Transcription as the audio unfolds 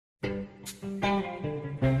Keskuskamenku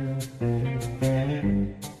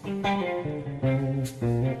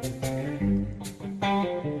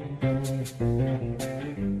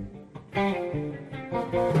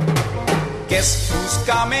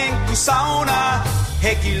sauna,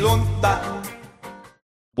 hekilunta.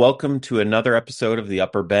 Welcome to another episode of The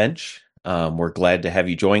Upper Bench. We're glad to have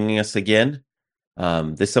you joining us again.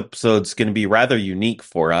 This episode's going to be rather unique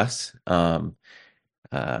for us.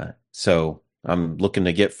 So I'm looking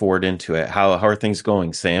to get forward into it. How are things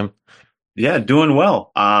going, Sam? Yeah, doing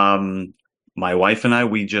well. My wife and I,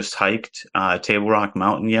 we just hiked Table Rock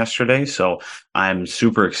Mountain yesterday, so I'm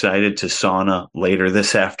super excited to sauna later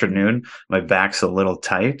this afternoon. My back's a little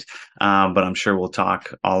tight, but I'm sure we'll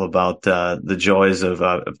talk all about the joys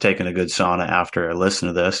of taking a good sauna after I listen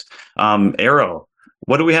to this. Arrow,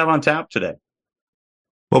 what do we have on tap today?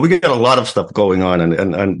 Well, we got a lot of stuff going on,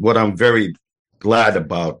 and what I'm very glad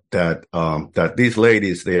about that these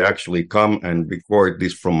ladies, they actually come and record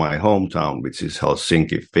this from my hometown, which is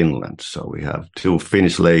Helsinki, Finland. So we have two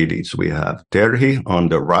Finnish ladies. We have Terhi on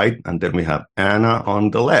the right, and then we have Anna on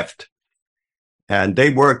the left. And they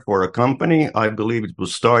work for a company. I believe it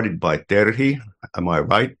was started by Terhi. Am I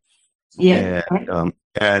right? Yeah.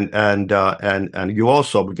 And you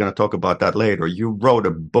also, we're going to talk about that later. You wrote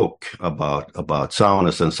a book about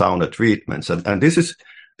saunas and sauna treatments, and this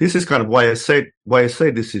is kind of why I say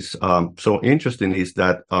this is so interesting is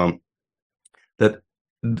that that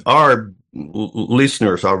our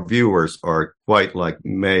listeners, our viewers are quite like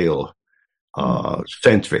male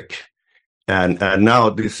centric, and now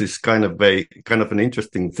this is kind of an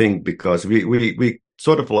interesting thing because we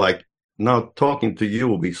sort of like now talking to you,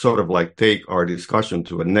 we sort of like take our discussion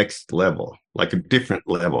to a next level, like a different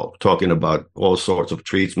level, talking about all sorts of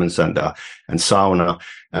treatments and sauna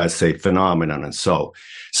as a phenomenon. And so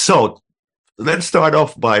let's start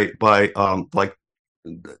off by like,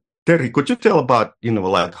 Terhi, could you tell about,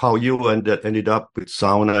 like how you ended up with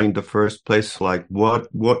sauna in the first place? Like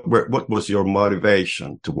what was your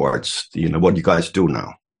motivation towards, what you guys do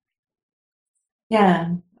now?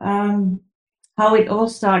 Yeah. How it all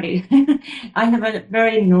started. I have a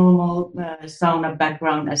very normal sauna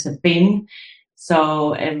background as a Finn.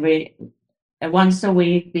 So once a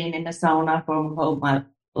week, been in the sauna for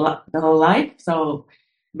the whole life. So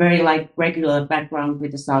very like regular background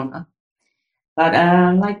with the sauna. But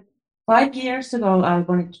like 5 years ago, I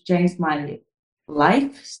wanted to change my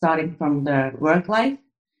life, starting from the work life,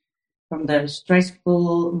 from the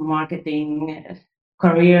stressful marketing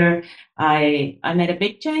career. I made a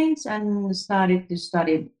big change and started to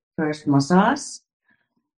study first massage.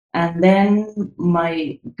 And then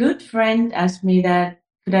my good friend asked me that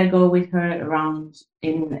could I go with her around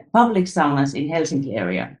in public saunas in Helsinki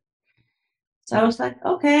area. So I was like,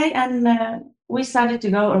 okay. And we started to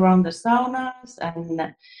go around the saunas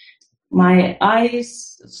and my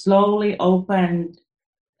eyes slowly opened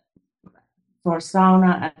for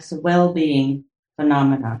sauna as a well-being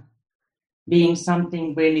phenomenon, being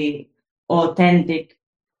something really authentic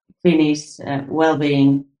Finnish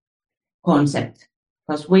well-being concept.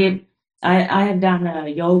 Because I have done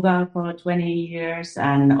yoga for 20 years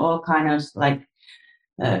and all kinds of like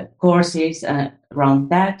courses around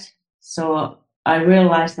that. So I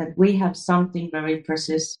realized that we have something very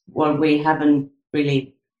precious what we haven't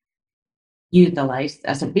really utilized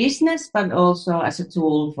as a business, but also as a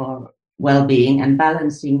tool for well-being and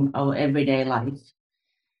balancing our everyday life.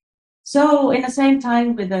 So in the same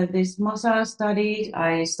time with this massage study,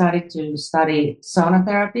 I started to study sauna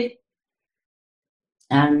therapy.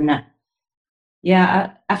 And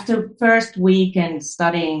after first weekend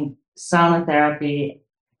studying sauna therapy,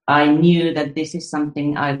 I knew that this is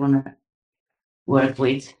something I want to work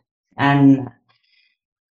with. And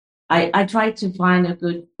I tried to find a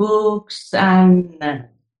good books and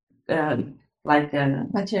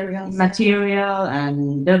material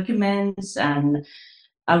and documents, and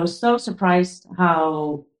I was so surprised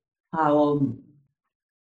how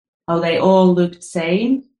they all looked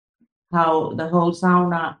same, how the whole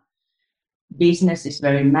sauna business is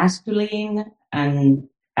very masculine, and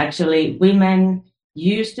actually women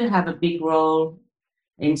used to have a big role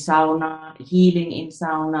in sauna, healing in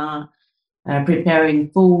sauna, preparing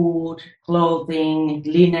food, clothing,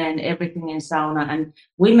 linen, everything in sauna. And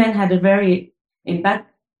women had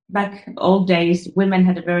back old days, women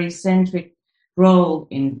had a very centric role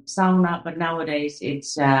in sauna, but nowadays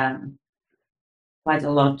it's quite a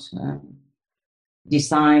lot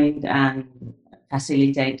designed and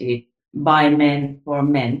facilitated by men for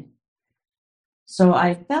men. So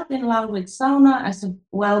I fell in love with sauna as a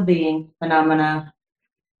well-being phenomena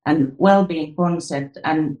and well-being concept,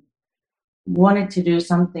 and wanted to do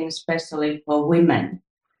something especially for women.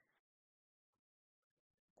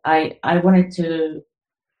 I wanted to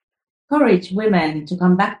encourage women to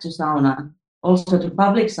come back to sauna, also to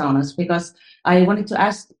public saunas, because I wanted to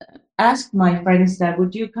ask my friends that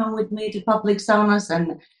would you come with me to public saunas,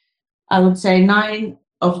 and I would say 9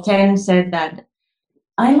 of 10 said that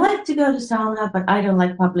I like to go to sauna, but I don't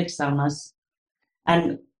like public saunas.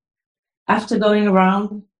 And after going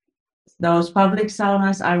around those public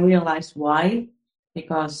saunas, I realized why,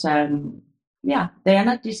 because they are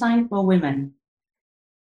not designed for women.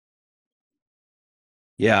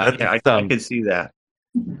 Yeah, Yeah, I could see that.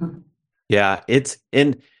 yeah, it's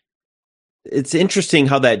interesting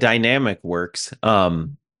how that dynamic works.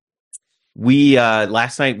 We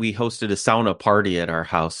last night we hosted a sauna party at our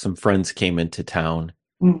house. Some friends came into town,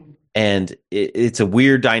 and it's a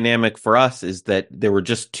weird dynamic for us is that there were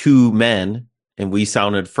just 2 men and we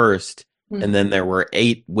sauned first, and then there were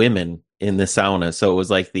 8 women in the sauna, so it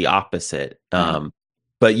was like the opposite.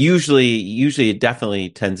 But usually it definitely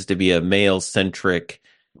tends to be a male centric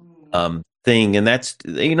thing, and that's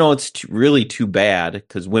it's really too bad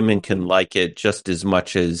because women can like it just as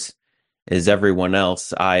much as everyone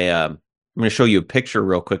else. I'm going to show you a picture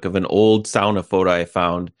real quick of an old sauna photo I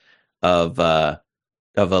found of a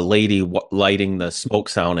lady lighting the smoke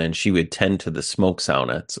sauna, and she would tend to the smoke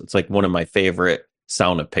sauna. It's like one of my favorite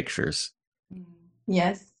sauna pictures.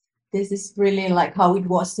 Yes, this is really like how it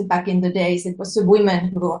was back in the days. It was the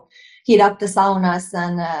women who heat up the saunas,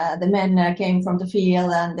 and the men came from the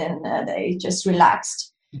field, and then they just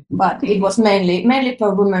relaxed. But it was mainly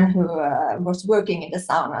for women who was working in the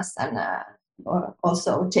saunas and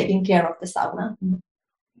also taking care of the sauna.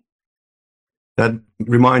 That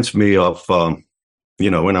reminds me of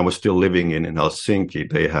when I was still living in Helsinki,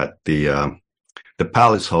 they had the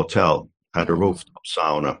Palace Hotel had a rooftop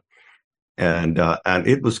sauna, and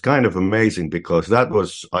it was kind of amazing because that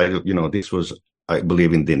was this was I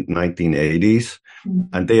believe in the 1980s,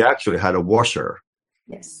 and they actually had a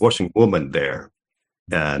washing woman there,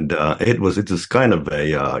 and it was kind of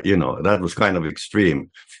a that was kind of extreme,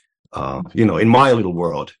 in my little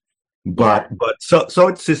world. But so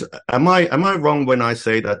it's this. Am I wrong when I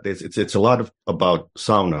say that it's a lot about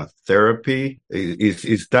sauna therapy?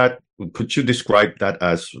 Is that? Could you describe that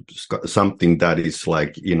as something that is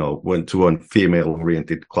like when to a female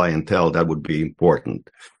oriented clientele that would be important?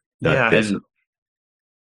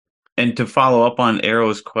 And to follow up on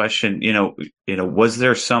Arrow's question, was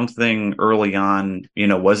there something early on?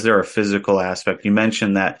 Was there a physical aspect? You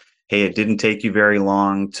mentioned that. Hey, it didn't take you very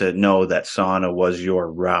long to know that sauna was your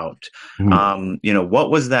route. What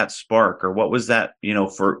was that spark, or what was that,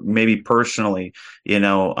 for maybe personally,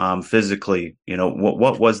 physically,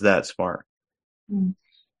 what was that spark?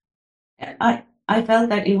 I felt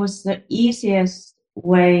that it was the easiest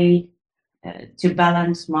way to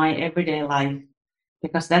balance my everyday life,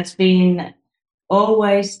 because that's been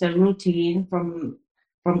always the routine from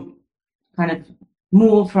kind of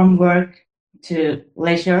move from work to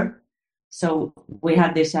leisure. So we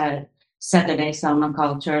had this Saturday sauna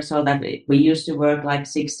culture, so that we used to work like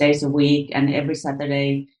 6 days a week, and every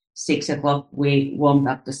Saturday, 6 o'clock, we warmed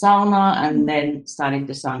up the sauna and then started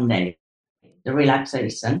the Sunday, the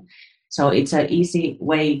relaxation. So it's an easy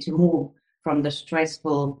way to move from the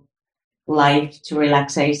stressful life to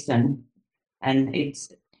relaxation. And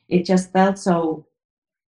it just felt so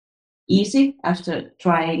easy after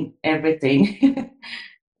trying everything.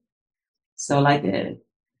 So like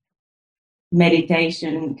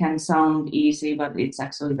meditation can sound easy, but it's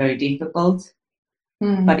actually very difficult.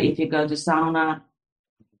 But if you go to sauna,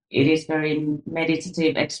 it is very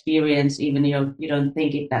meditative experience, even you don't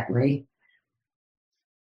think it that way.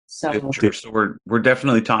 So we're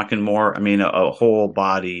definitely talking more. I mean, a whole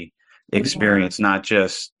body experience, not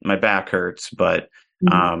just my back hurts, but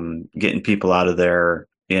getting people out of their,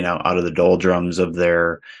 out of the doldrums of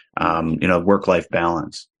their, work-life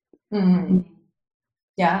balance.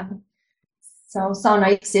 Yeah. So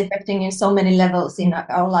sauna is affecting in so many levels in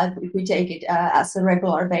our life if we take it as a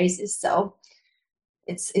regular basis. So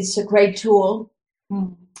it's a great tool.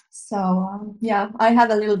 So I have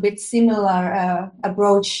a little bit similar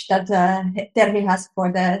approach that Terhi has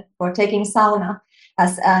for taking sauna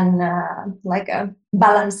as like a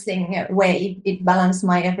balancing way. It balances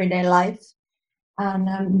my everyday life,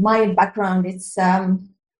 and my background is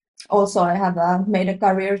also I have made a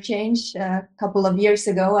career change a couple of years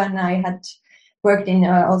ago, and I had worked in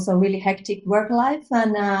also really hectic work life,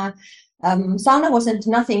 and sauna wasn't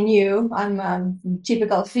nothing new. I'm a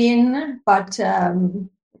typical Finn, but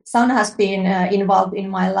sauna has been involved in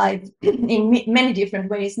my life in many different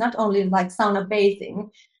ways, not only like sauna bathing,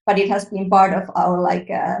 but it has been part of our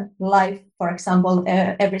life. For example,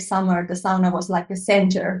 every summer the sauna was like the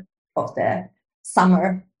center of the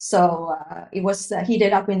summer. So it was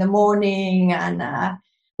heated up in the morning, and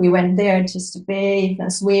we went there just to bathe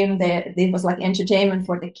and swim. It was like entertainment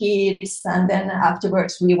for the kids, and then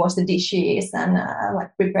afterwards we washed the dishes and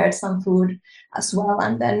like prepared some food as well.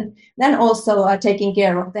 And then also taking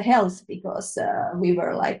care of the health, because we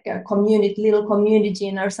were like a little community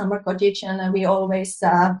in our summer cottage, and we always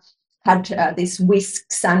had these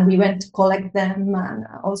whisks, and we went to collect them, and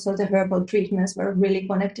also the herbal treatments were really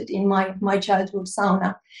connected in my childhood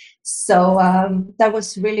sauna. So that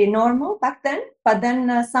was really normal back then. But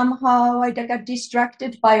then somehow I got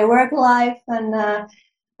distracted by work life and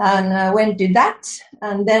went to that.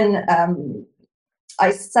 And then I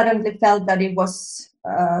suddenly felt that it was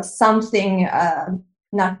something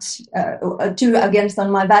not too against on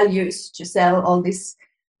my values to sell all these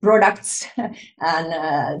products.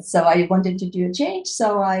 And so I wanted to do a change.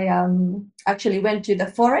 So I actually went to the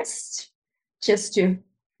forest just to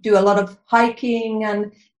do a lot of hiking,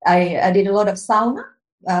 and I did a lot of sauna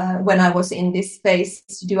when I was in this phase.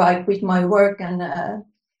 I quit my work and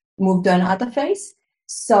moved to another phase.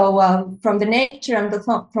 So from the nature and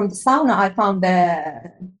from the sauna, I found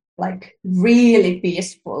the like really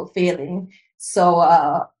peaceful feeling.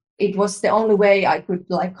 So it was the only way I could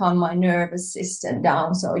like calm my nervous system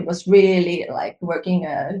down. So it was really like working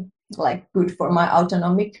like good for my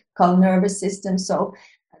autonomic nervous system. So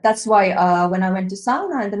that's why when I went to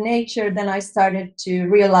sauna and the nature, then I started to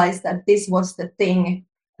realize that this was the thing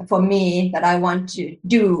for me that I want to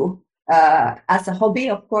do as a hobby,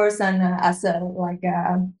 of course, and as a like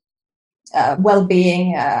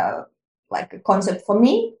well-being like a concept for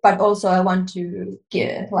me. But also I want to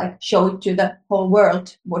show it to the whole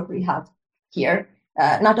world what we have here.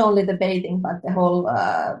 Not only the bathing, but the whole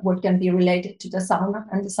what can be related to the sauna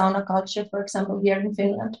and the sauna culture, for example, here in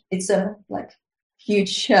Finland. It's a like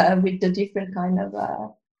huge with the different kind of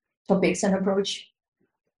topics and approach.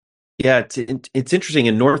 Yeah, it's interesting.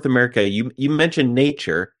 In North America, you mentioned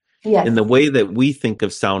nature. Yes. In the way that we think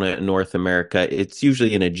of sauna in North America, it's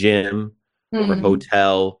usually in a gym or a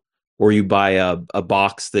hotel, or you buy a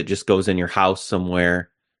box that just goes in your house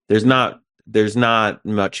somewhere. There's not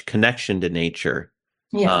much connection to nature.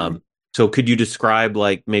 Yeah. So could you describe,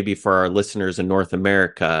 like, maybe for our listeners in North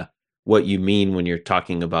America, what you mean when you're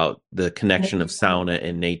talking about the connection of sauna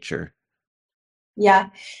and nature? Yeah.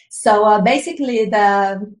 So basically,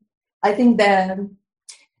 I think the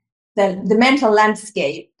mental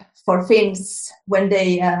landscape for Finns when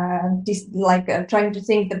they trying to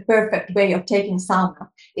think the perfect way of taking sauna,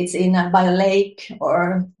 it's by a lake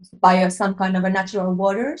or by some kind of a natural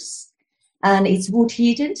waters, and it's wood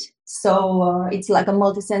heated. So it's like a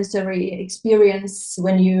multisensory experience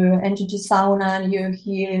when you enter the sauna and you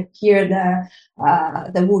hear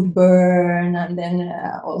the wood burn, and then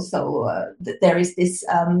also there is this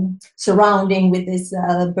surrounding with this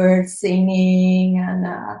birds singing, and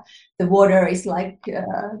the water is like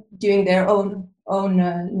doing their own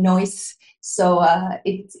noise. So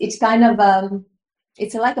it's kind of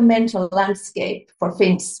it's like a mental landscape for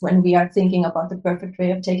Finns when we are thinking about the perfect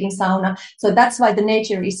way of taking sauna. So that's why the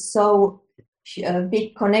nature is so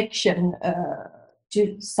big connection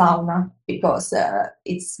to sauna, because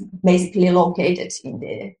it's basically located in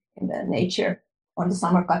the nature, on the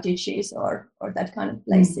summer cottages or that kind of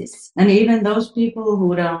places. And even those people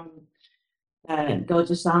who don't go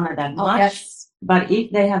to sauna that much, yes. But if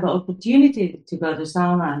they have an opportunity to go to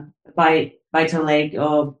sauna by the lake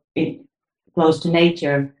or close to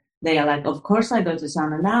nature, they are like, of course I go to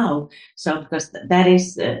sauna now. So because that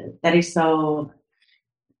is so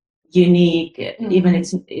unique. Even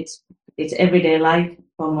it's everyday life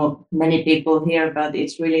for many people here, but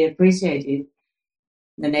it's really appreciated,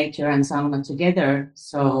 the nature and sauna together.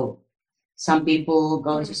 So some people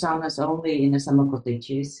go to saunas only in the summer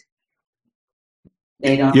cottages.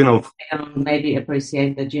 They don't maybe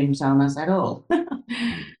appreciate the gym saunas at all.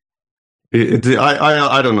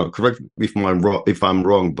 I don't know. Correct me if I'm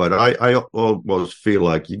wrong, but I almost feel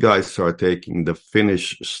like you guys are taking the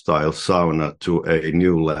Finnish style sauna to a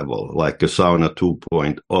new level, like a sauna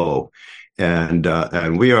 2.0,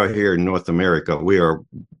 and we are here in North America. We are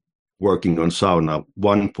working on sauna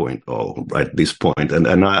 1.0 at this point,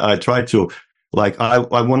 and I try to I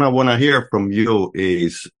want to hear from you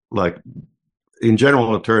is like, in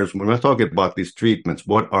general terms, when we're talking about these treatments,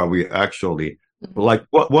 what are we actually like?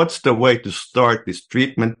 What's the way to start this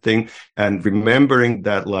treatment thing? And remembering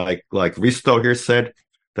that, like Risto here said,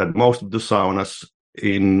 that most of the saunas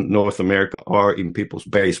in North America are in people's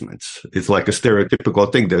basements. It's like a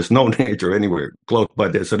stereotypical thing. There's no nature anywhere close by.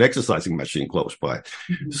 There's an exercising machine close by.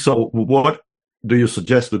 Mm-hmm. So what do you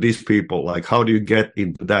suggest to these people? Like, how do you get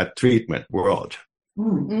into that treatment world?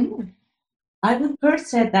 Mm-hmm. I would first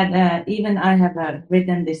say that even I have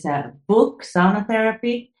written this book, Sauna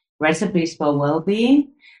Therapy, Recipes for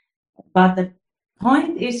Well-Being, but the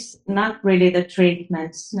point is not really the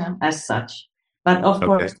treatments as such. But of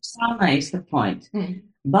course, sauna is the point.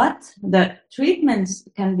 But the treatments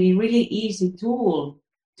can be really easy tool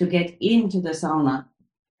to get into the sauna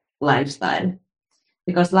lifestyle.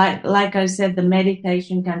 Because like I said, the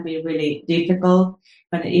meditation can be really difficult.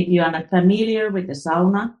 But if you are not familiar with the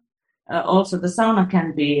sauna, also the sauna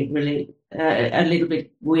can be really a little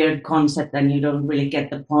bit weird concept and you don't really get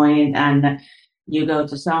the point. And you go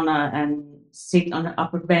to sauna and sit on the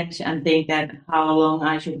upper bench and think that how long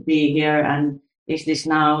I should be here and is this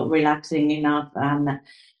now relaxing enough? And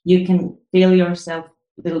you can feel yourself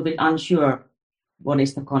a little bit unsure what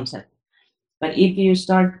is the concept. But if you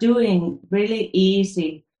start doing really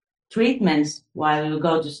easy treatments while you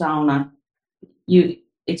go to sauna,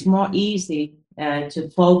 it's more easy to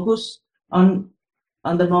focus on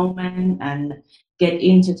the moment and get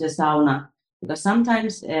into the sauna. Because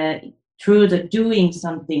sometimes through the doing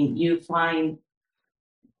something, you find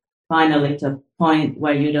finally the point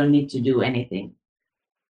where you don't need to do anything.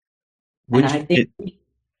 And I think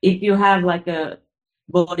if you have like a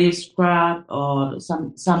body scrub or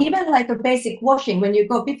some even like a basic washing when you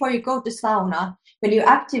go before you go to sauna, when you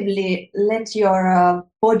actively let your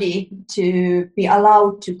body to be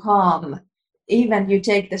allowed to calm, even you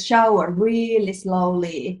take the shower really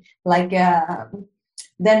slowly, like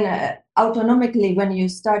then autonomically when you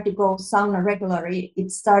start to go sauna regularly,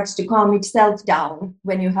 it starts to calm itself down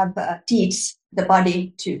when you have teach the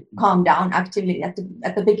body to calm down actively at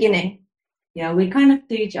the beginning. Yeah, we kind of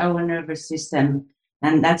teach our nervous system.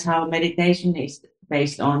 And that's how meditation is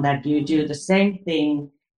based on, that you do the same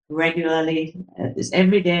thing regularly,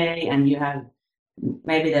 every day, and you have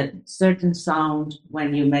maybe that certain sound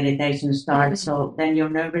when your meditation starts. So then your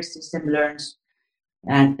nervous system learns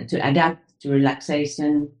and to adapt to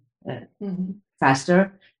relaxation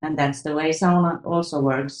faster. And that's the way sauna also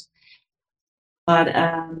works. But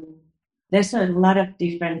there's a lot of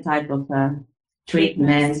different type of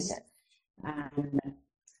treatments.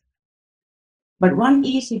 But one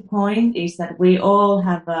easy point is that we all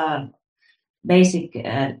have basic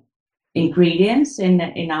ingredients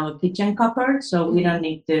in our kitchen cupboard, so we don't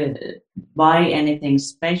need to buy anything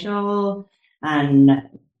special. And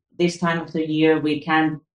this time of the year, we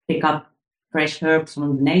can pick up fresh herbs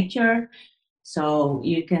from nature. So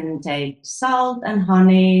you can take salt and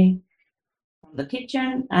honey from the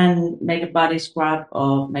kitchen and make a body scrub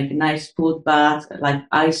or make a nice foot bath, like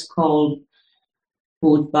ice cold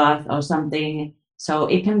food bath or something. So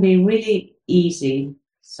it can be really easy.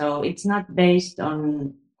 So it's not based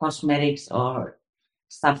on cosmetics or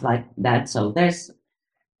stuff like that. So there's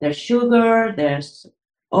sugar, there's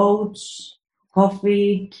oats,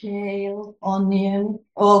 coffee, kale, onion,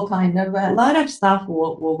 all kind of a lot of stuff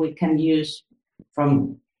what we can use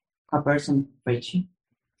from cupboards and fridge.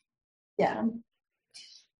 Yeah.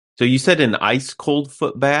 So you said an ice cold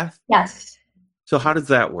foot bath? Yes. So how does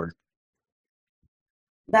that work?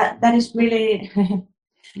 That is really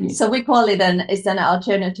so we call it it's an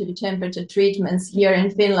alternative temperature treatments. Here in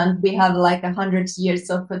Finland, we have like 100 years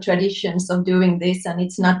of traditions of doing this, and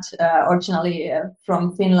it's not originally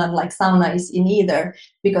from Finland like sauna is in either,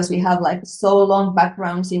 because we have like so long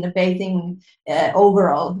backgrounds in the bathing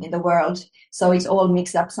overall in the world. So it's all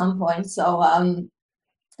mixed up some point. So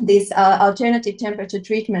these alternative temperature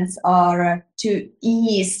treatments are to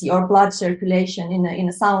ease your blood circulation in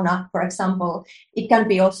a sauna. For example, it can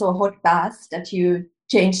be also a hot bath that you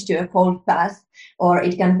change to a cold bath, or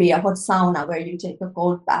it can be a hot sauna where you take a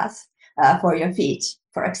cold bath for your feet,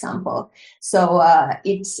 for example. So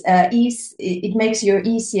it makes you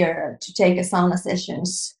easier to take a sauna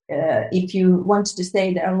sessions if you want to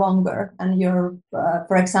stay there longer, and you're,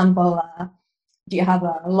 for example, do you have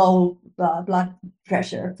a low blood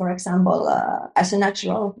pressure, for example, as a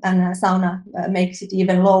natural, and a sauna makes it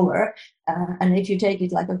even lower. And if you take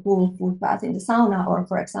it like a cool foot bath in the sauna, or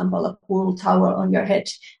for example, a cool towel on your head,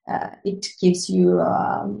 it gives you,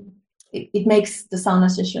 it makes the sauna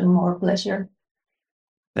session more pleasure.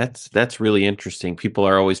 That's really interesting. People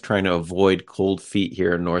are always trying to avoid cold feet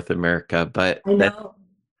here in North America, but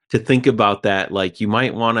to think about that, like you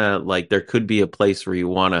might want to, like there could be a place where you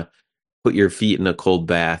want to put your feet in a cold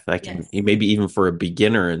bath. I can maybe even for a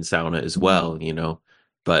beginner in sauna as well, you know.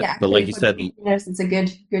 But yeah, but like you said, beginners, it's a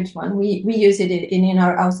good one. We use it in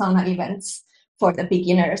our sauna events for the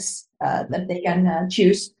beginners that they can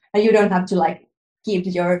choose, and you don't have to like keep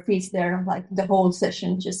your feet there like the whole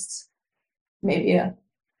session, just maybe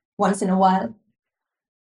once in a while.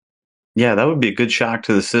 Yeah, that would be a good shock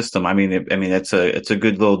to the system. I mean, it's a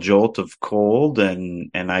good little jolt of cold,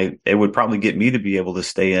 and it would probably get me to be able to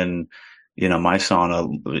stay in, my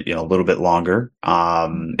sauna, a little bit longer.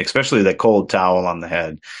 Especially the cold towel on the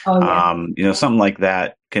head. Oh yeah. Something like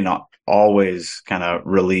that can always kind of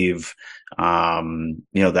relieve,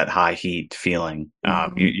 that high heat feeling.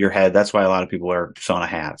 Your head. That's why a lot of people wear sauna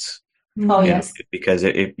hats. Oh yes. Because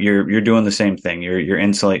if you're doing the same thing, you're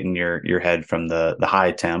insulating your head from the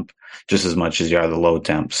high temp just as much as you are the low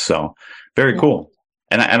temps. So very cool.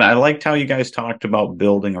 And I liked how you guys talked about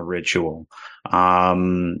building a ritual.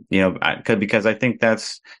 Because I think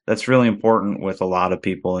that's really important with a lot of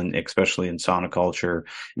people, and especially in sauna culture.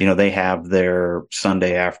 They have their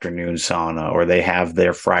Sunday afternoon sauna, or they have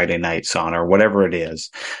their Friday night sauna, or whatever it is.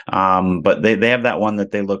 But they have that one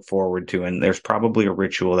that they look forward to, and there's probably a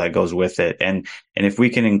ritual that goes with it. And if we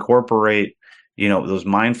can incorporate, those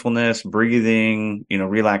mindfulness, breathing,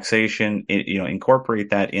 relaxation, incorporate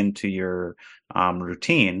that into your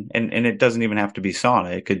routine. And it doesn't even have to be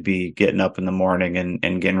sauna. It could be getting up in the morning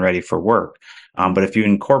and getting ready for work. But if you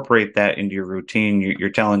incorporate that into your routine, you're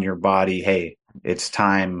telling your body, hey, it's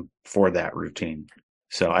time for that routine.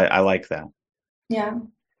 So I like that. Yeah.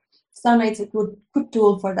 Sauna is a good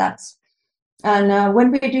tool for that. And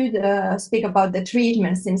when we do speak about the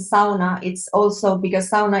treatments in sauna, it's also because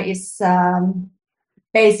sauna is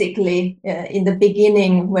basically in the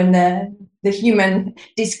beginning, when the human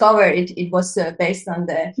discovered it, it was based on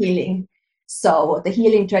the healing. So the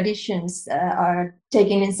healing traditions are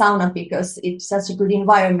taken in sauna because it's such a good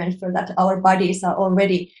environment for that. Our bodies are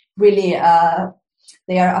already really,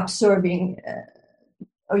 they are absorbing,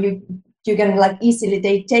 or you can like easily,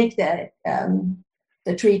 they take the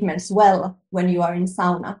treatments well when you are in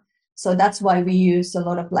sauna. So that's why we use a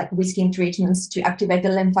lot of like whisking treatments to activate the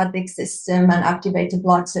lymphatic system and activate the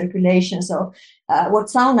blood circulation. So what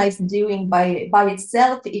sauna is doing by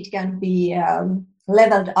itself, it can be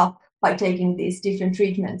leveled up by taking these different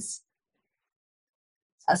treatments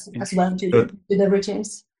as well to the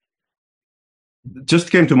routines. Just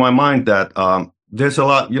came to my mind that there's a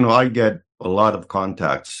lot, I get a lot of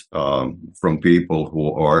contacts from people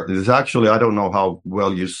who are, there's actually, I don't know how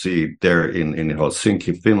well you see there in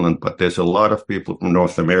Helsinki, Finland, but there's a lot of people from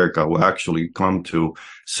North America who actually come to,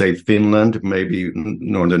 say, Finland, maybe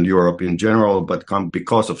Northern Europe in general, but come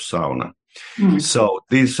because of sauna. So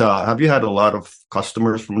these, have you had a lot of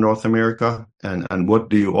customers from North America, and what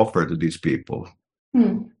do you offer to these people?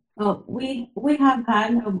 We have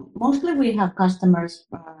had, mostly we have customers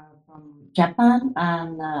from Japan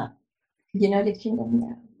and United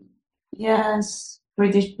Kingdom, yes,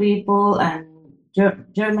 British people and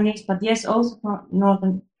Germans, but yes, also from North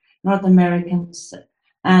Americans,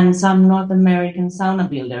 and some North American sauna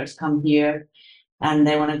builders come here, and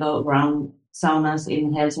they want to go around saunas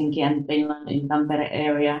in Helsinki and Finland, in Tampere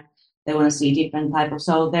area. They want to see different type of.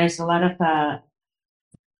 So there's a lot of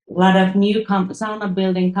new sauna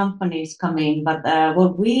building companies coming, but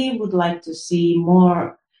what we would like to see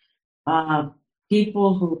more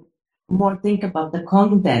people who more think about the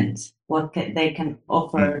content, what they can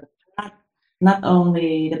offer, not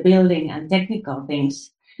only the building and technical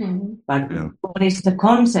things, but what is the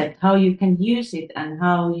concept, how you can use it, and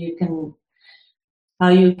how you can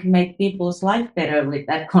make people's life better with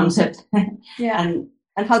that concept.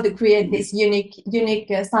 and how to create these unique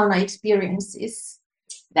sauna experiences.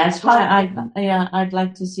 That's why I'd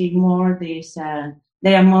like to see more these.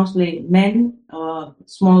 They are mostly men, or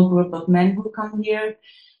small group of men who come here,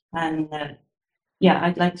 and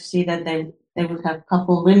I'd like to see that they would have a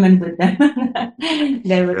couple women with them.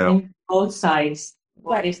 They would think both sides.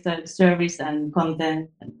 What is the service and content?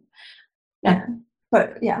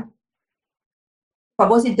 But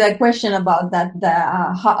was it the question about that?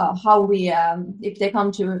 How we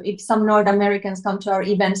if some North Americans come to our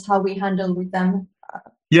events, how we handle with them?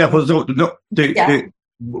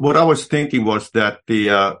 What I was thinking was that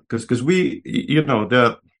because we,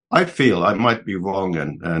 I feel, I might be wrong,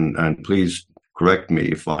 and please correct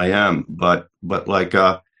me if I am, but like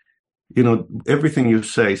everything you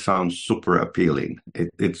say sounds super appealing.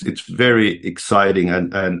 It's very exciting,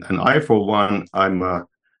 and I, for one, I'm a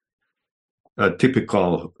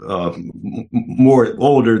typical more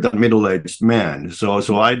older than middle-aged man,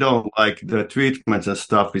 so I don't like the treatments and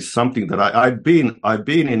stuff. Is something that I've been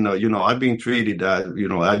in, I've been treated I've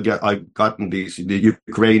gotten the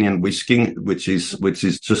Ukrainian whisking, which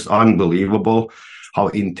is just unbelievable how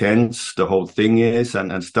intense the whole thing is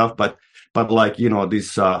and stuff, but like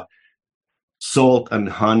this salt and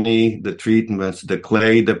honey, the treatments, the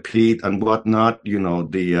clay, the peat and whatnot,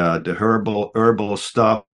 the herbal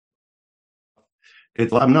stuff.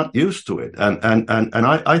 I'm not used to it. And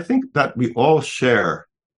I think that we all share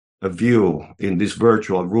a view in this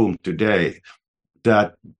virtual room today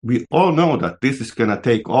that we all know that this is going to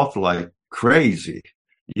take off like crazy.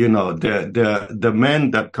 The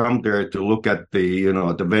men that come there to look at the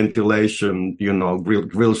ventilation,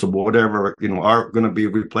 grills or whatever, are going to be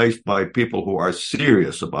replaced by people who are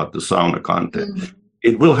serious about the sauna content. Mm-hmm.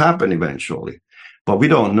 It will happen eventually, but we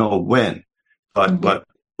don't know when. But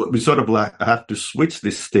we sort of like have to switch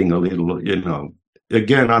this thing a little,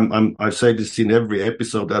 Again, I say this in every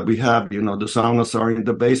episode that we have. The saunas are in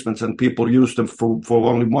the basements, and people use them for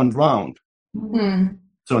only one round. Mm-hmm.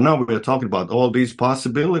 So now we're talking about all these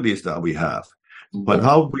possibilities that we have. Mm-hmm. But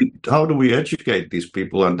how do we educate these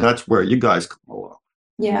people? And that's where you guys come along.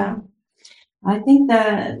 Yeah, I think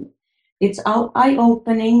that it's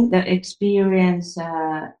eye-opening the experience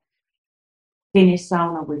Finnish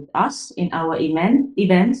sauna with us in our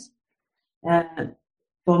events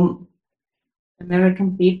from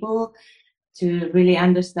American people to really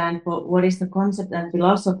understand what is the concept and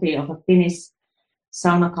philosophy of a Finnish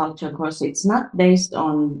sauna culture, because it's not based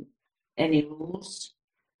on any rules.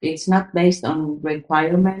 It's not based on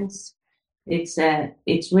requirements. It's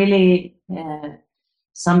really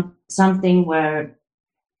something where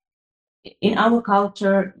in our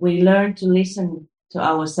culture we learn to listen to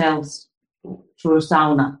ourselves through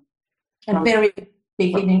sauna. And very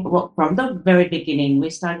beginning. From the very beginning, we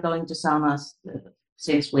start going to saunas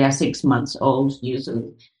since we are 6 months old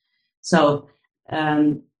usually. So,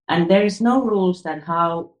 and there is no rules that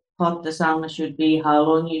how hot the sauna should be, how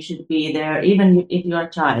long you should be there, even if you are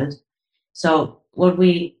a child. So what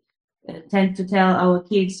we tend to tell our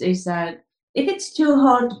kids is that if it's too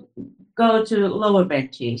hot, go to lower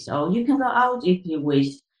benches, or you can go out if you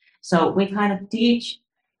wish. So we kind of teach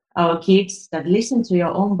our kids that listen to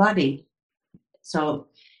your own body. So,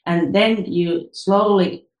 and then you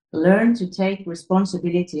slowly learn to take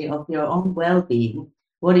responsibility of your own well-being.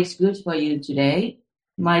 What is good for you today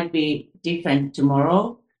might be different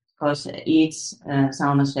tomorrow, because each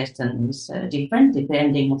sauna session is different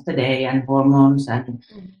depending of the day and hormones and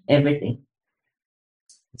everything.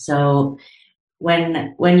 So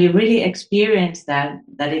when you really experience that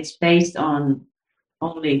it's based on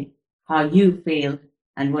only how you feel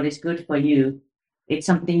and what is good for you, it's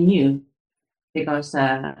something new, because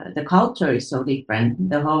the culture is so different.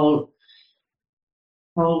 The whole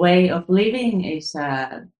way of living is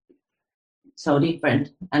so different,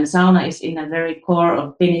 and sauna is in a very core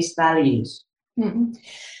of Finnish values. Mm-hmm.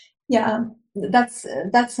 Yeah,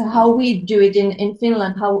 that's how we do it in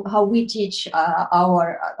Finland. How we teach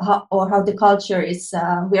how the culture is.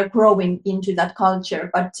 We are growing into that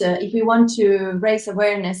culture. But if we want to raise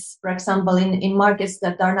awareness, for example, in markets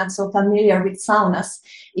that are not so familiar with saunas,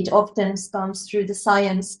 it often comes through the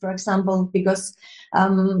science, for example, because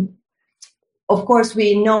of course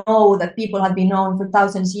we know that people have been known for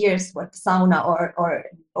thousands of years what sauna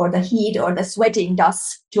or the heat or the sweating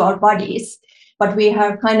does to our bodies. But we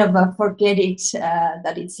have kind of forget it,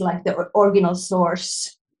 that it's like the original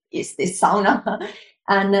source is this sauna.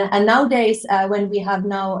 And nowadays, when we have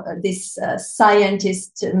now this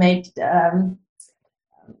scientist made,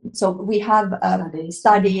 so we have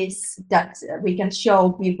studies that we can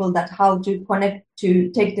show people that how to connect to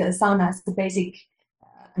take the sauna as the basic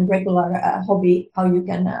and regular hobby, how you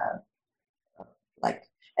can like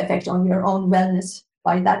affect on your own wellness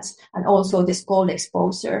by that, and also this cold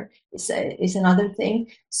exposure is another thing.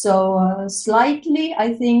 So slightly,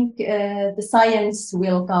 I think the science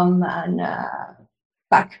will come and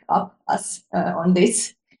back up us on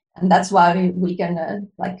this, and that's why we can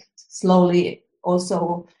like slowly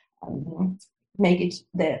also make it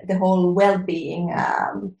the whole well-being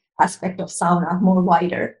aspect of sauna more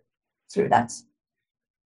wider through that.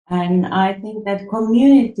 And I think that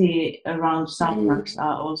community around saunas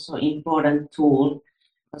are also important tool,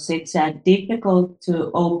 because it's difficult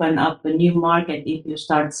to open up a new market if you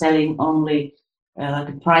start selling only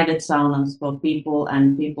like private saunas for people,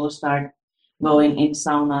 and people start going in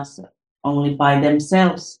saunas only by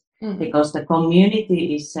themselves, because the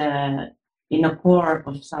community is in a core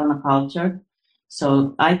of sauna culture.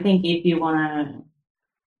 So I think if you want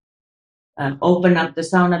to open up the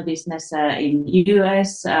sauna business in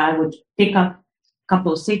US, I would pick up a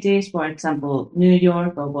couple cities, for example, New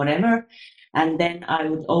York or whatever, and then I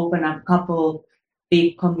would open up a couple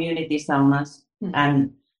big community saunas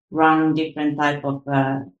and run different type of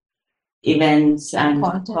events and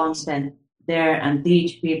content there and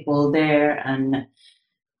teach people there. And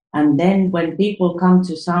then when people come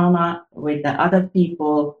to sauna with the other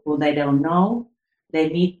people who they don't know, they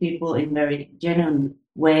meet people in very genuine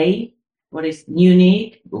way. what is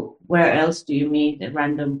unique. Where else do you meet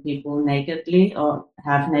random people nakedly or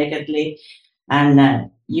half nakedly, and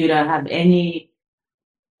you don't have any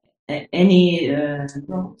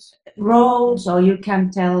roles, or you can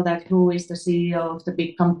tell that who is the CEO of the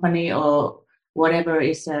big company or whatever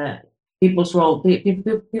is people's role.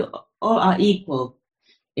 People all are equal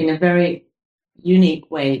in a very unique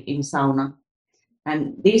way in sauna.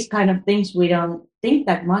 And these kind of things we don't think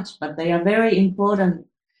that much, but they are very important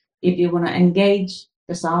if you want to engage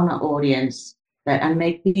the sauna audience and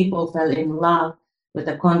make people fall in love with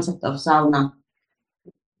the concept of sauna.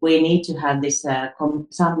 We need to have this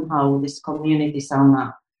somehow this community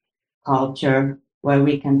sauna culture where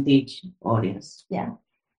we can teach audience. Yeah.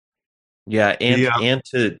 Yeah, and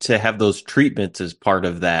to have those treatments as part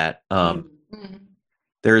of that.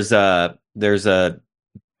 There's a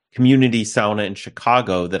community sauna in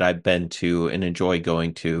Chicago that I've been to and enjoy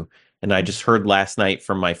going to. And I just heard last night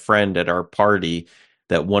from my friend at our party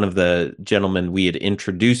that one of the gentlemen we had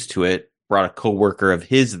introduced to it brought a coworker of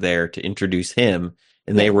his there to introduce him.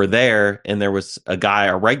 And they were there, and there was a guy,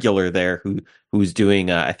 a regular there, who was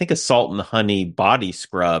doing, I think, a salt and honey body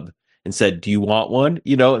scrub, and said, "Do you want one?"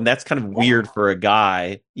 And that's kind of weird for a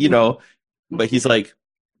guy, But he's like,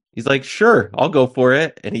 "Sure, I'll go for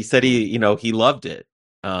it." And he said he loved it.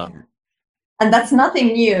 And that's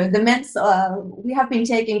nothing new. The men's we have been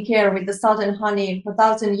taking care with the salt and honey for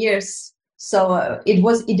 1,000 years, so it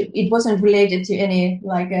wasn't related to any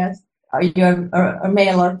are you a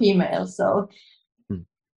male or female. So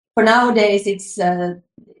for nowadays, it's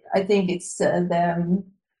I think it's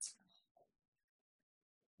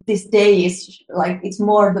this day is it's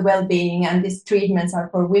more the well-being, and these treatments are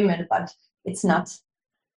for women, but it's not.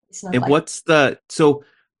 And what's so?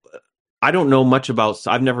 I don't know much about.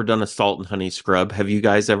 I've never done a salt and honey scrub. Have you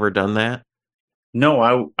guys ever done that?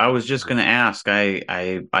 No, I was just going to ask.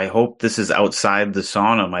 I hope this is outside the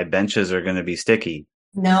sauna. My benches are going to be sticky.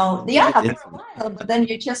 No, yeah, for a while, but then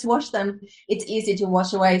you just wash them. It's easy to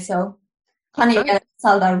wash away. So honey and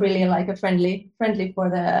salt are really a friendly for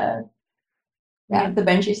the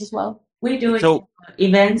benches as well. We do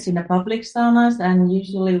events in the public saunas, and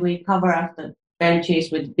usually we cover up the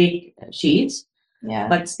benches with big sheets. Yeah.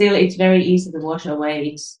 But still, it's very easy to wash away.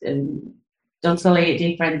 It's totally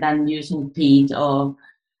different than using peat or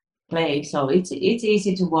clay. So it's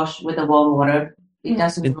easy to wash with the warm water. It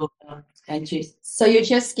doesn't ruin the benches. So you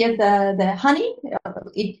just get the honey.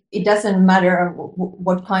 It doesn't matter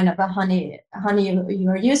what kind of a honey you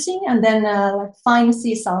are using, and then fine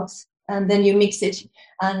sea salt, and then you mix it.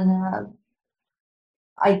 And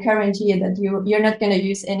I guarantee you that you're not going to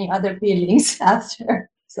use any other peelings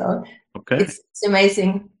after. So it's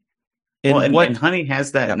amazing. And honey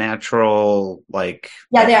has that natural they're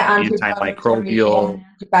antimicrobial,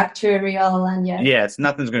 antibacterial, and it's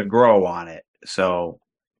nothing's going to grow on it. So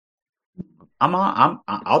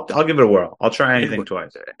I'll give it a whirl. I'll try anything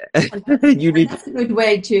twice. That's a good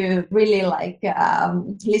way to really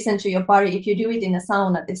listen to your body. If you do it in a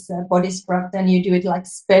sauna, this body scrub, then you do it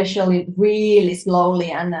especially really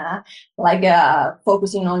slowly and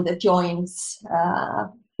focusing on the joints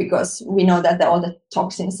because we know that all the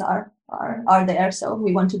toxins are there. So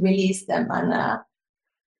we want to release them and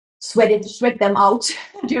sweat them out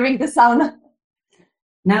during the sauna.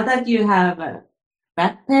 Now that you have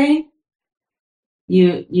back pain,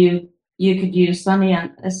 you could use Sunny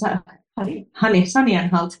and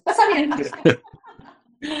Halt.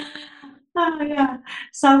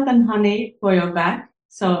 Salt and honey for your back.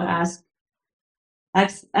 So ask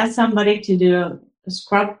somebody to do a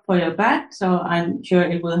scrub for your back. So I'm sure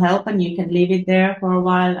it will help, and you can leave it there for a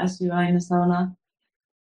while as you are in the sauna.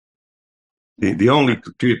 The only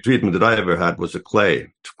treatment that I ever had was a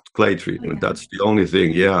clay treatment. That's the only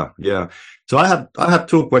thing. Yeah. So I have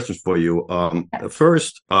two questions for you.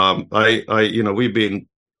 First, we've been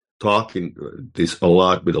talking this a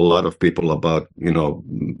lot with a lot of people about,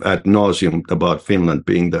 ad nauseum about Finland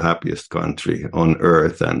being the happiest country on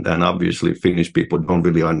earth, and obviously Finnish people don't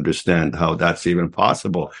really understand how that's even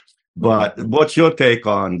possible. But what's your take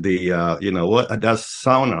on the, what has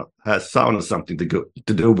sauna something to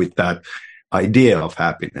do with that idea of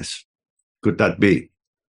happiness? Could that be?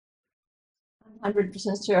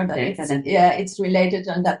 100% sure that it's related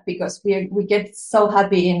on that, because we get so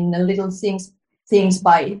happy in the little things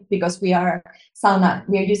because we are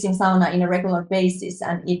using sauna in a regular basis,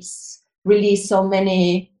 and it's released so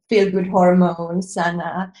many feel good hormones and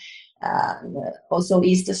also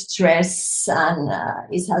ease the stress, and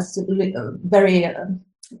it has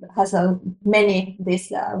many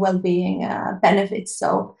this well-being benefits.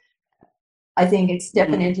 So I think it's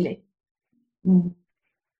definitely.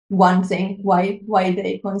 one thing why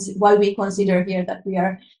we consider here that we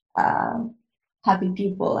are happy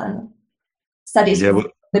people and satisfied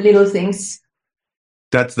the little things.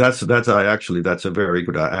 That's a very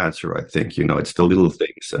good answer. I think, it's the little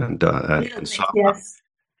things, and sauna, yes.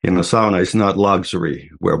 Sauna is not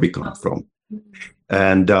luxury where we come from.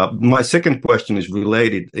 And my second question is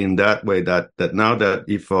related in that way, that now that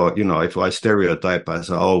if I stereotype as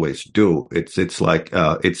I always do, it's like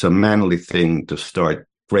it's a manly thing to start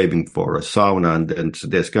craving for a sauna, and then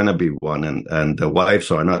there's gonna be one, and the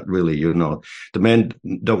wives are not really, the men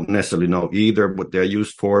don't necessarily know either what they're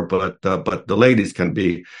used for, but the ladies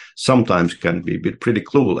sometimes can be pretty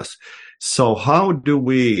clueless. So how do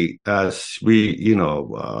we, as we've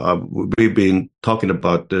been talking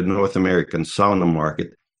about the North American sauna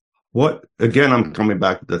market, I'm coming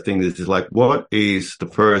back to the thing, this is like, what is the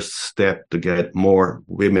first step to get more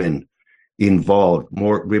women involved,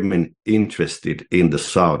 more women interested in the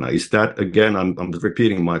sauna? Is that, again, I'm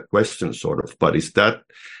repeating my question sort of, but is that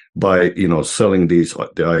by, selling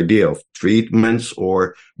the idea of treatments,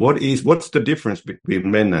 or what's the difference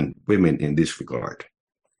between men and women in this regard?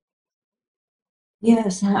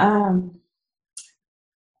 Yes,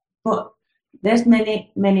 but there's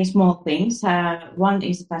many small things. One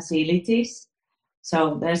is facilities.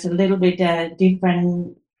 So there's a little bit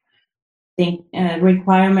different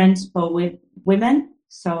requirements for women.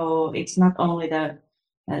 So it's not only the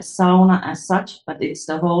sauna as such, but it's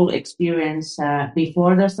the whole experience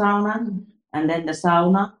before the sauna, and then the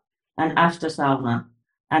sauna, and after sauna.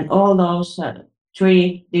 And all those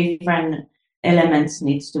three different elements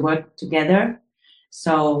needs to work together.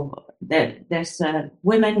 So there's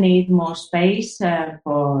women need more space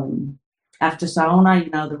for after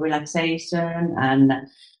sauna, the relaxation and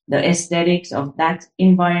the aesthetics of that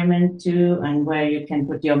environment too, and where you can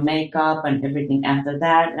put your makeup and everything after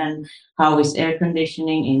that, and how is air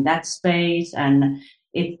conditioning in that space. And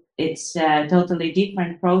it's a totally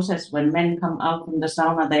different process. When men come out from the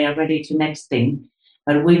sauna, they are ready to next thing.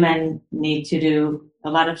 But women need to do a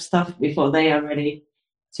lot of stuff before they are ready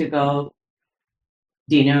to go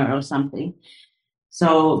dinner or something.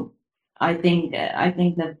 So I think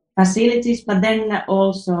the facilities, but then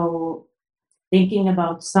also thinking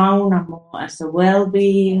about sauna more as a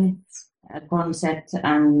well-being concept,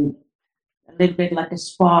 and a little bit like a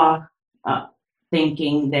spa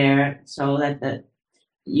thinking there, so that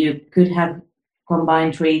you could have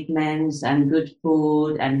combined treatments and good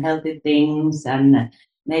food and healthy things, and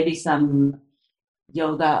maybe some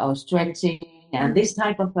yoga or stretching and this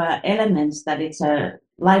type of elements, that it's a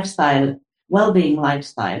lifestyle, well-being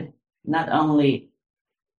lifestyle, not only.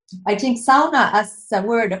 I think sauna, as a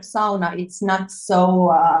word of sauna, it's not so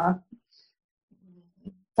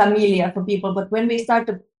familiar for people, but when we start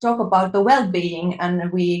to talk about the well-being and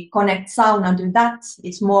we connect sauna to that,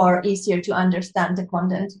 it's more easier to understand the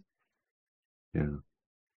content. Yeah.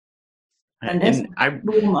 And there's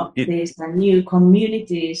boom of these new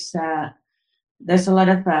communities. There's a lot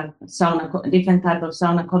of different type of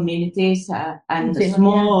sauna communities and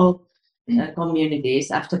small communities.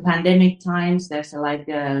 After pandemic times, there's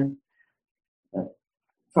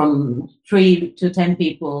from 3 to 10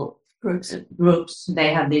 people groups.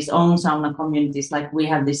 They have these own sauna communities. Like we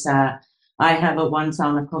have this. I have one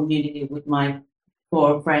sauna community with my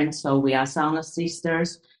 4 friends, so we are sauna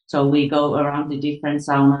sisters. So we go around the different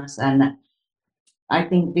saunas, and I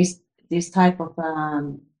think this type of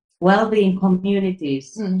well-being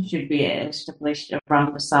communities should be established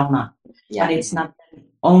around the sauna. Yeah. But it's not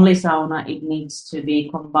only sauna, it needs to be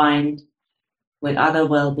combined with other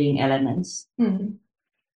well-being elements.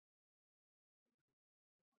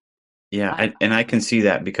 Yeah, and I can see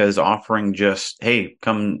that, because offering just, hey,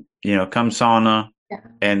 come sauna,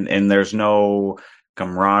 and there's no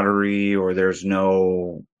camaraderie or there's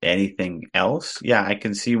no anything else. Yeah, I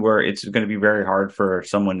can see where it's going to be very hard for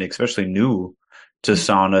someone, especially new to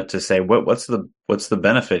sauna, to say what's the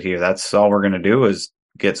benefit here. That's all we're going to do is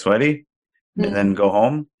get sweaty and then go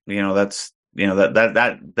home. That's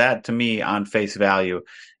that to me on face value,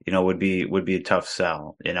 would be a tough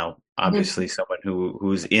sell. Obviously someone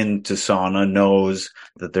who's into sauna knows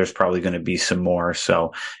that there's probably going to be some more.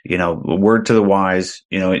 So, word to the wise,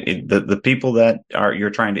 the people that you're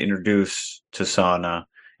trying to introduce to sauna,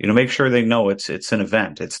 make sure they know it's an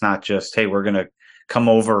event. It's not just, hey, we're going to come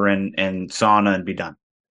over and sauna and be done,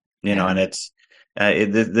 and it's,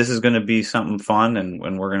 this is going to be something fun,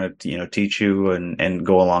 and we're going to, teach you and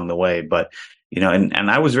go along the way. But, and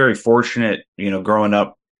I was very fortunate, growing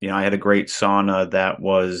up I had a great sauna that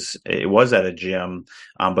was at a gym,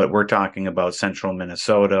 but we're talking about central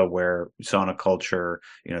Minnesota where sauna culture,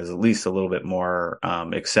 is at least a little bit more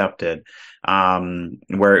accepted.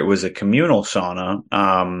 Where it was a communal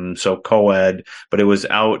sauna, so co-ed, but it was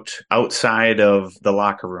outside of the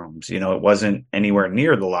locker rooms. It wasn't anywhere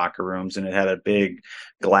near the locker rooms, and it had a big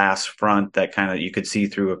glass front that kind of you could see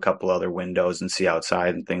through a couple other windows and see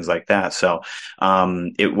outside and things like that. So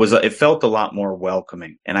it felt a lot more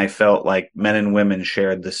welcoming, and I felt like men and women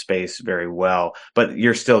shared the space very well. But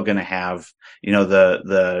you're still going to have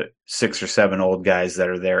the 6 or 7 old guys that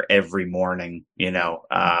are there every morning,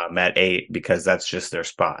 at 8 because that's just their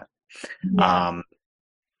spot. Yeah.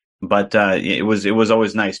 But it was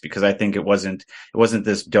always nice because I think it wasn't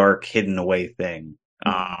this dark hidden away thing.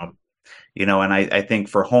 And I think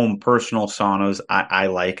for home personal saunas, I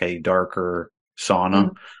like a darker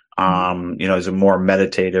sauna. Is a more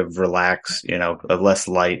meditative, relaxed, a less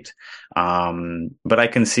light. But I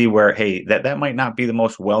can see where, hey, that might not be the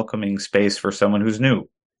most welcoming space for someone who's new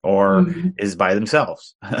or is by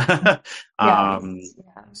themselves.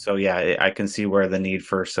 So yeah, I can see where the need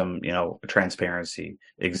for some, transparency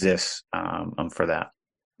exists for that.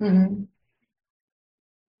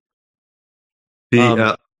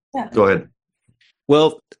 Go ahead.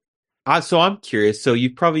 Well, so I'm curious. So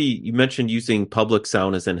you mentioned using public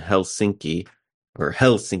saunas in Helsinki.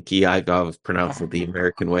 I always pronounce it the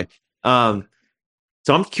American way. So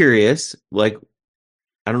I'm curious, like,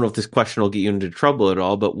 I don't know if this question will get you into trouble at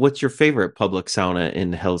all, but what's your favorite public sauna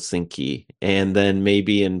in Helsinki and then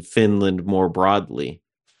maybe in Finland more broadly?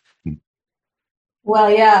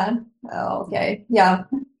 Well, yeah. Okay. Yeah.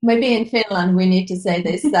 Maybe in Finland we need to say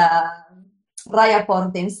this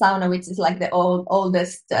Rajaportin sauna, which is like the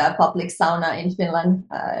oldest public sauna in Finland,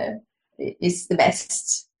 is the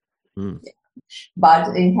best.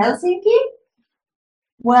 But in Helsinki,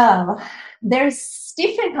 well, there's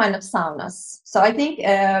different kind of saunas. So I think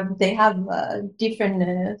they have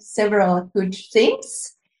different, several good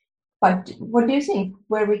things. But what do you think?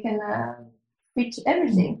 Where we can fit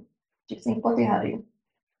everything? Do you think? What do you have?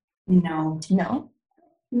 No.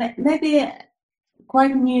 Maybe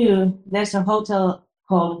quite new. There's a hotel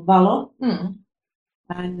called Valo,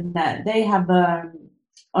 and they have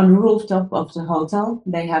on the rooftop of the hotel.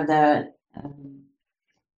 They have the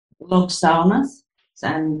log saunas,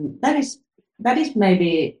 and that is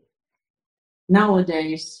maybe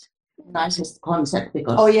nowadays nicest concept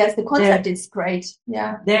because the concept is great.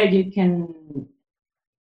 Yeah, there you can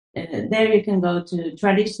go to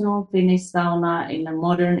traditional Finnish sauna in a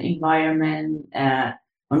modern environment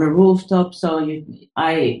on a rooftop. So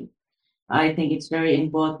I think it's very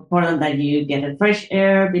important that you get a fresh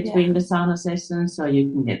air between the sauna sessions, so you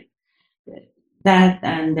can get that.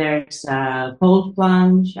 And there's a cold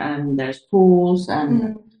plunge, and there's pools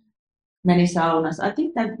and many saunas. I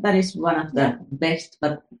think that is one of the best.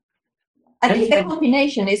 But I think the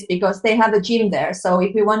combination is because they have a gym there. So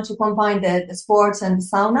if we want to combine the sports and the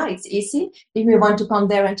sauna, it's easy. If we want to come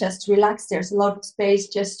there and just relax, there's a lot of space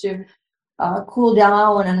just to cool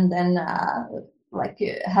down and then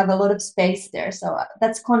have a lot of space there. So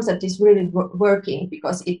that concept is really working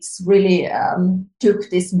because it's really took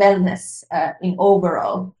this wellness in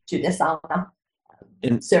overall to the sauna.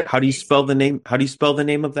 And how do you spell the name? How do you spell the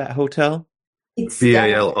name of that hotel? It's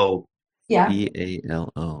Valo. Yeah.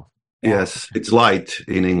 Valo. Yes, it's light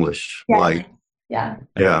in English. Yeah. Light. Yeah.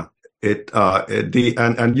 Yeah.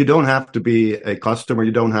 And you don't have to be a customer.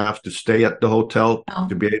 You don't have to stay at the hotel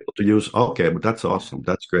to be able to use. Okay, but that's awesome.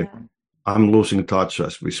 That's great. Yeah. I'm losing touch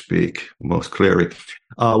as we speak, most clearly.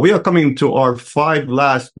 We are coming to our 5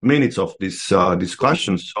 last minutes of this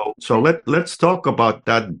discussion. So let's talk about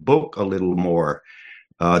that book a little more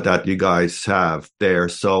that you guys have there.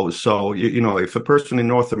 So if a person in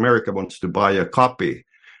North America wants to buy a copy,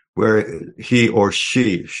 where he or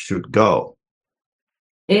she should go?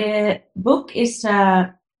 Book is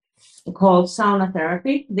called Sauna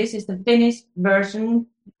Therapy. This is the Finnish version,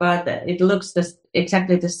 but it looks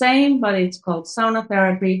exactly the same, but it's called Sauna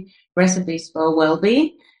Therapy, Recipes for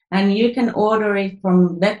Wellbeing. And you can order it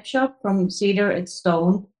from web shop, from Cedar and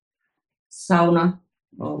Stone Sauna.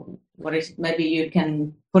 Or what is it? Maybe you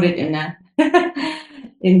can put it in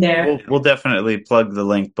there. We'll definitely plug the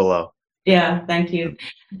link below. Yeah, thank you.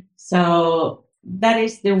 So that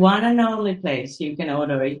is the one and only place you can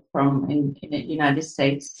order it from in the United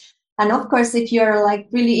States. And of course, if you're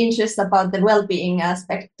really interested about the well-being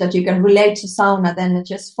aspect that you can relate to sauna, then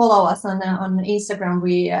just follow us on Instagram.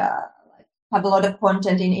 We have a lot of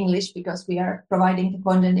content in English because we are providing the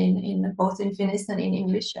content in both in Finnish and in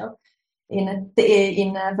English. So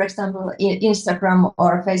for example, in Instagram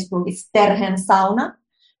or Facebook, it's Terhen Sauna.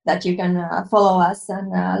 that you can follow us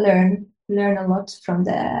and learn a lot from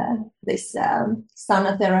this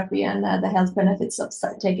sauna therapy and the health benefits of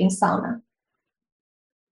taking sauna.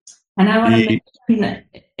 And I want to mention,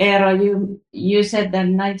 Eero, you said that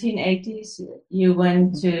in 1980s you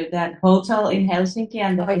went to that hotel in Helsinki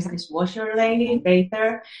and there was this washer lady,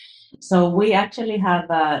 bather. So we actually have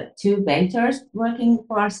 2 bathers working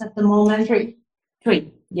for us at the moment.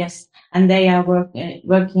 3, yes. And they are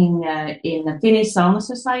working in the Finnish Sauna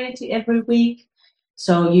Society every week.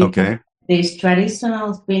 So you can these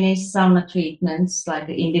traditional Finnish sauna treatments, like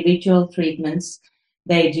individual treatments.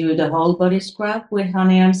 They do the whole body scrub with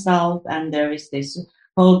honey and salt, and there is this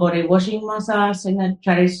whole body washing massage in a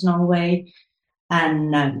traditional way.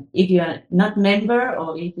 And if you're not member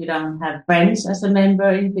or if you don't have friends as a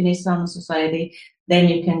member in Finnish Sauna Society, then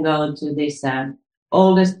you can go to this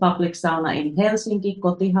oldest public sauna in Helsinki,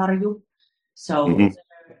 Kotiharju. So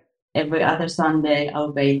every other Sunday,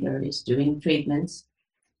 our bather is doing treatments.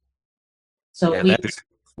 So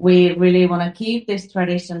we really want to keep this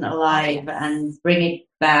tradition alive and bring it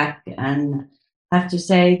back, and have to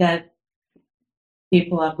say that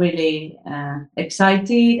people are really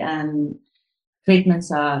excited and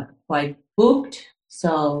treatments are quite booked.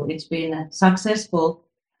 So it's been successful.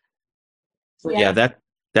 Yeah,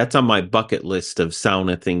 that's on my bucket list of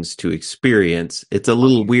sauna things to experience. It's a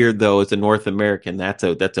little weird though, as a North American. That's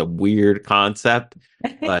a weird concept.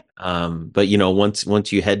 But you know,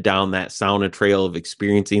 once you head down that sauna trail of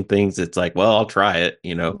experiencing things, it's like, well, I'll try it,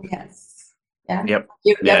 you know. Yes. Yeah. Yep.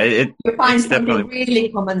 You find something really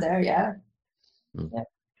common there, yeah.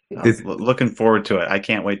 Looking forward to it. I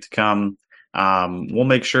can't wait to come. We'll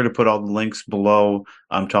make sure to put all the links below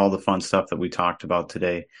to all the fun stuff that we talked about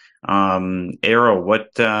today. Eero,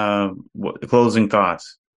 what closing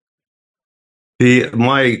thoughts?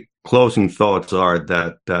 My closing thoughts are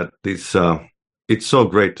that this it's so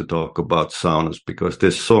great to talk about saunas because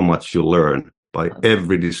there's so much you learn by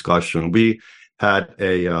every discussion. We had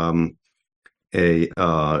a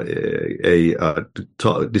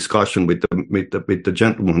discussion with the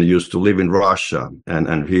gentleman who used to live in Russia,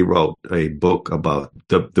 and he wrote a book about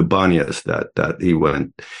the banyas that he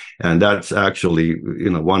went, and that's actually, you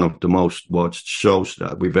know, one of the most watched shows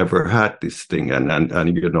that we've ever had, this thing, and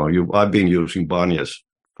you know, I've been using banyas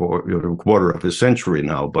for a quarter of a century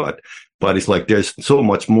now, but it's like there's so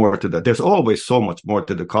much more to that. There's always so much more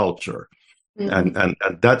to the culture. And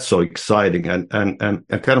that's so exciting, and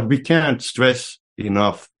kind of we can't stress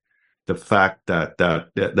enough the fact that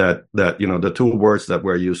you know, the 2 words that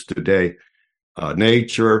we're used today,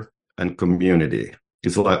 nature and community.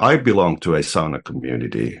 It's like I belong to a sauna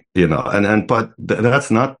community, you know, but that's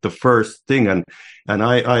not the first thing, and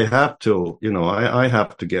I have to, you know, I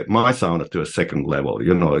have to get my sauna to a second level.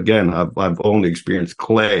 You know, again, I've only experienced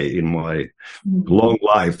clay in my long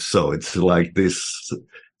life, so it's like this.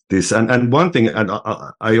 And one thing, and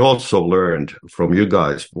I also learned from you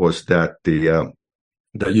guys, was that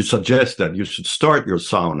that you suggest that you should start your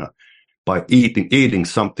sauna by eating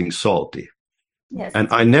something salty. Yes. And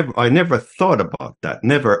I never thought about that.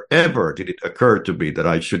 Never ever did it occur to me that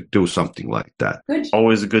I should do something like that. Good.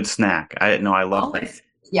 Always a good snack. I love that.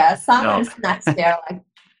 Yeah, sauna and snacks there, like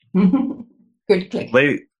good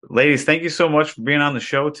click. Ladies, thank you so much for being on the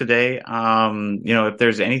show today. You know, if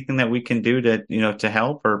there's anything that we can do to, you know, to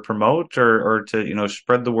help or promote or to, you know,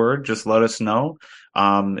 spread the word, just let us know.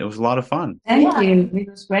 It was a lot of fun. Thank you. It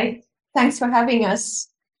was great. Thanks for having us.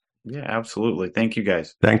 Yeah, absolutely. Thank you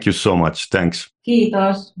guys. Thank you so much. Thanks.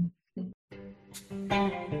 Kiitos.